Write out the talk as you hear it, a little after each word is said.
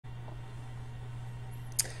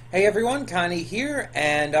Hey everyone, Connie here,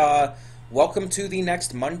 and welcome to the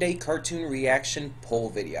next Monday cartoon reaction poll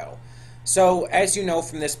video. So, as you know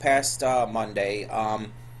from this past Monday,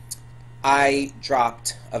 I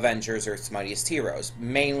dropped Avengers Earth's Mightiest Heroes,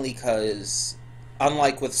 mainly because,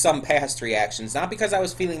 unlike with some past reactions, not because I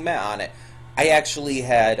was feeling meh on it, I actually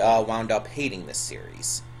had wound up hating this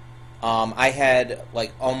series. I had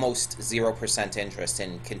like almost 0% interest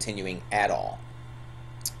in continuing at all.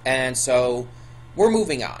 And so we're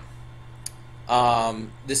moving on.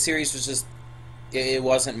 The series was just, it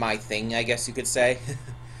wasn't my thing, I guess you could say.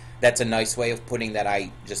 That's a nice way of putting that.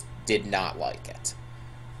 I just did not like it.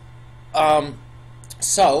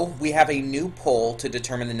 So we have a new poll to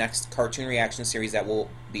determine the next cartoon reaction series that will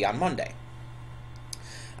be on Monday.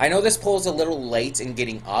 I know this poll is a little late in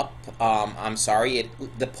getting up. I'm sorry.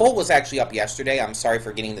 The poll was actually up yesterday. I'm sorry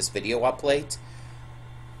for getting this video up late.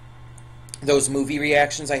 Those movie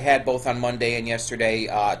reactions I had both on Monday and yesterday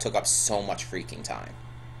took up so much freaking time.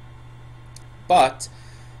 But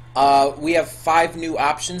we have 5 new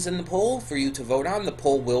options in the poll for you to vote on. The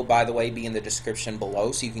poll will, by the way, be in the description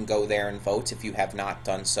below, so you can go there and vote if you have not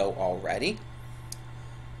done so already.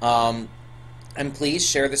 And please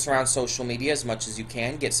share this around social media as much as you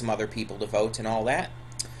can. Get some other people to vote and all that.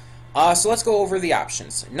 So let's go over the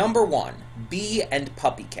options. Number 1, Bee and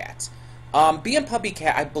Puppy Cat. Bee and Puppy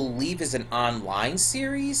Cat, I believe, is an online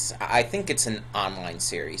series. I think it's an online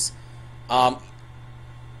series.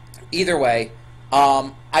 Either way,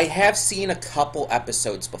 I have seen a couple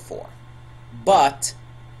episodes before, but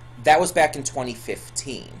that was back in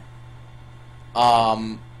 2015.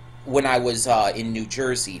 When I was in New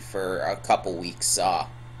Jersey for a couple weeks.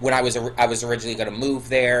 When I was originally going to move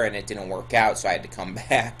there, and it didn't work out, so I had to come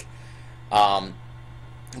back.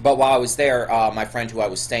 But while I was there, my friend who I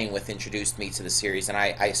was staying with introduced me to the series, and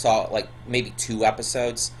I saw like maybe 2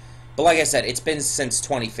 episodes. But like I said, it's been since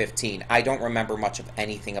 2015. I don't remember much of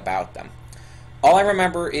anything about them. All I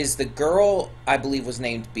remember is the girl, I believe, was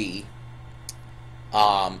named Bee,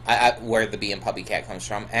 where the Bee and Puppy Cat comes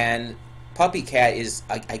from. And Puppy Cat is,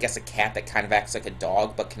 I guess, a cat that kind of acts like a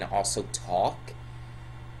dog, but can also talk.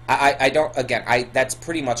 That's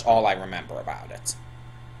pretty much all I remember about it.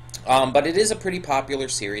 But it is a pretty popular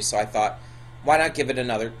series, so I thought, why not give it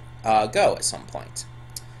another go at some point?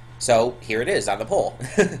 So here it is on the poll.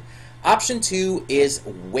 Option 2 is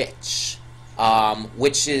Witch,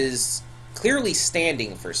 which is clearly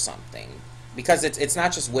standing for something, because it's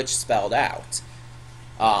not just witch spelled out.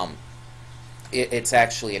 It's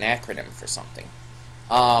actually an acronym for something.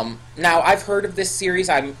 Now, I've heard of this series.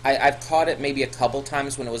 I've caught it maybe a couple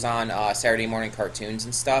times when it was on Saturday morning cartoons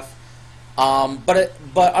and stuff. But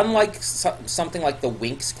unlike something like the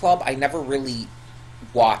Winx Club, I never really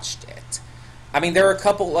watched it. I mean, there are a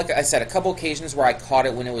couple, like I said, a couple occasions where I caught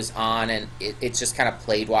it when it was on, and it just kind of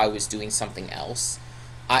played while I was doing something else.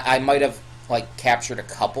 I might have like captured a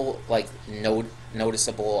couple like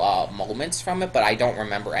noticeable moments from it, but I don't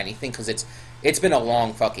remember anything because it's been a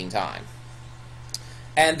long fucking time.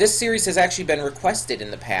 And this series has actually been requested in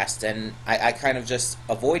the past, and I kind of just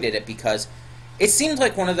avoided it because it seemed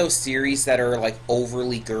like one of those series that are like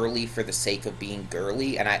overly girly for the sake of being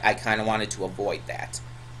girly, and I kind of wanted to avoid that.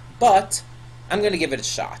 But I'm going to give it a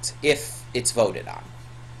shot if it's voted on.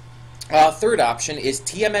 Third option is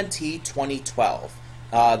TMNT 2012,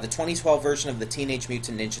 the 2012 version of the Teenage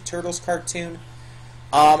Mutant Ninja Turtles cartoon.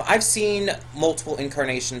 I've seen multiple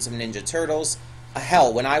incarnations of Ninja Turtles.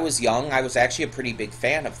 Hell, when I was young, I was actually a pretty big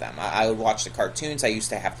fan of them. I would watch the cartoons. I used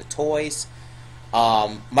to have the toys.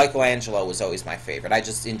 Michelangelo was always my favorite. I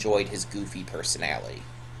just enjoyed his goofy personality.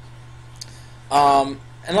 And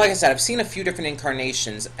like I said, I've seen a few different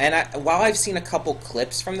incarnations, and while I've seen a couple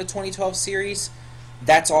clips from the 2012 series,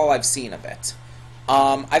 that's all I've seen of it.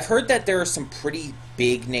 I've heard that there are some pretty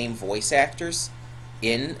big-name voice actors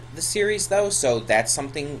in the series, though, so that's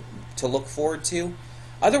something to look forward to.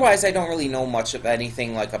 Otherwise, I don't really know much of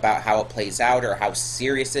anything like about how it plays out or how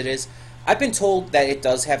serious it is. I've been told that it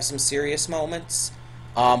does have some serious moments,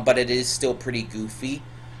 but it is still pretty goofy.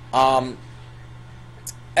 And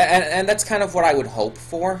that's kind of what I would hope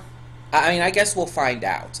for. I mean, I guess we'll find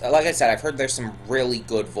out. Like I said, I've heard there's some really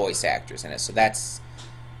good voice actors in it, so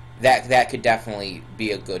that could definitely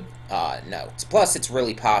be a good note. Plus, it's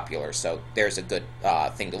really popular, so there's a good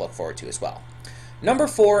thing to look forward to as well. Number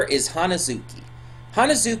 4 is Hanazuki.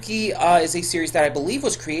 Hanazuki is a series that I believe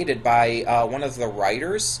was created by one of the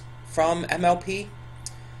writers from MLP.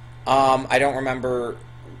 I don't remember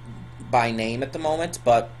by name at the moment,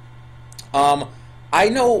 but I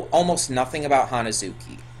know almost nothing about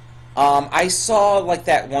Hanazuki. I saw like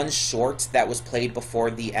that one short that was played before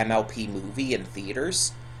the MLP movie in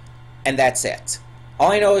theaters, and that's it.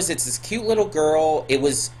 All I know is it's this cute little girl. It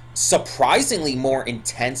was surprisingly more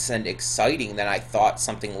intense and exciting than I thought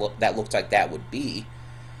something that looked like that would be.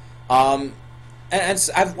 And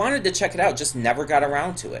I've wanted to check it out, just never got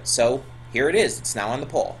around to it. So here it is. It's now on the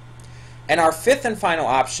poll. And our fifth and final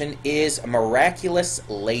option is Miraculous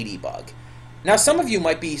Ladybug. Now, some of you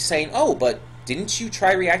might be saying, oh, but didn't you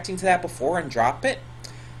try reacting to that before and drop it?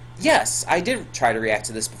 Yes, I did try to react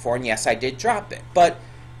to this before, and yes, I did drop it. But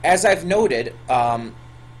as I've noted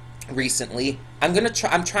recently,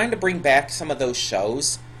 I'm trying to bring back some of those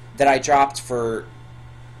shows that I dropped for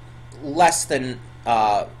less than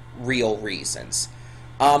real reasons.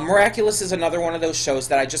 Miraculous is another one of those shows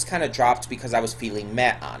that I just kind of dropped because I was feeling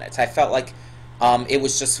meh on it. I felt like it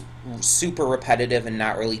was just super repetitive and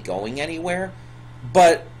not really going anywhere.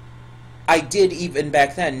 But I did, even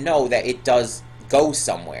back then, know that it does go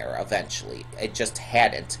somewhere eventually. It just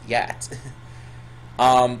hadn't yet.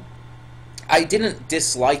 I didn't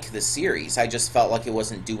dislike the series. I just felt like it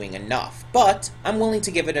wasn't doing enough. But I'm willing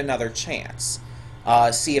to give it another chance.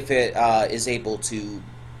 See if it is able to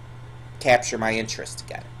capture my interest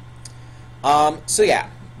again. So yeah,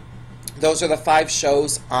 those are the 5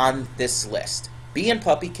 shows on this list. Bee and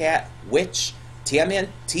Puppy Cat, Witch,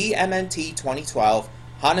 TMNT 2012,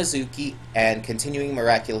 Hanazuki, and continuing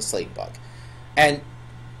Miraculous Ladybug. And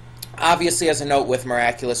obviously, as a note with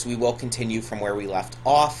Miraculous, we will continue from where we left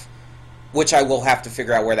off, which I will have to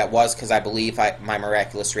figure out where that was, because I believe my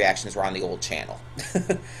Miraculous reactions were on the old channel.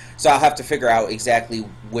 So I'll have to figure out exactly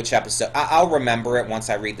which episode. I'll remember it once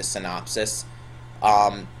I read the synopsis.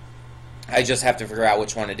 I just have to figure out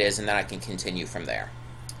which one it is, and then I can continue from there.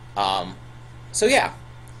 So yeah,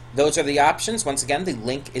 those are the options. Once again, the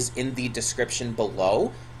link is in the description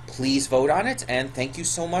below. Please vote on it, and thank you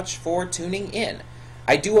so much for tuning in.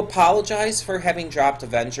 I do apologize for having dropped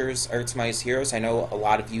Avengers Earth's Mightiest Heroes. I know a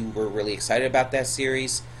lot of you were really excited about that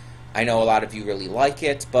series. I know a lot of you really like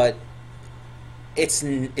it, but it's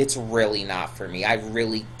really not for me. I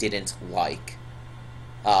really didn't like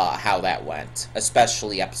how that went,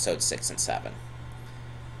 especially episode 6 and 7.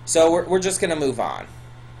 So we're just going to move on.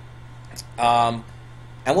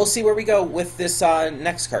 And we'll see where we go with this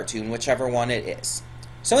next cartoon, whichever one it is.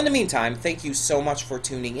 So in the meantime, thank you so much for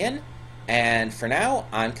tuning in. And for now,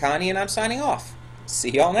 I'm Connie, and I'm signing off.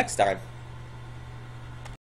 See y'all next time.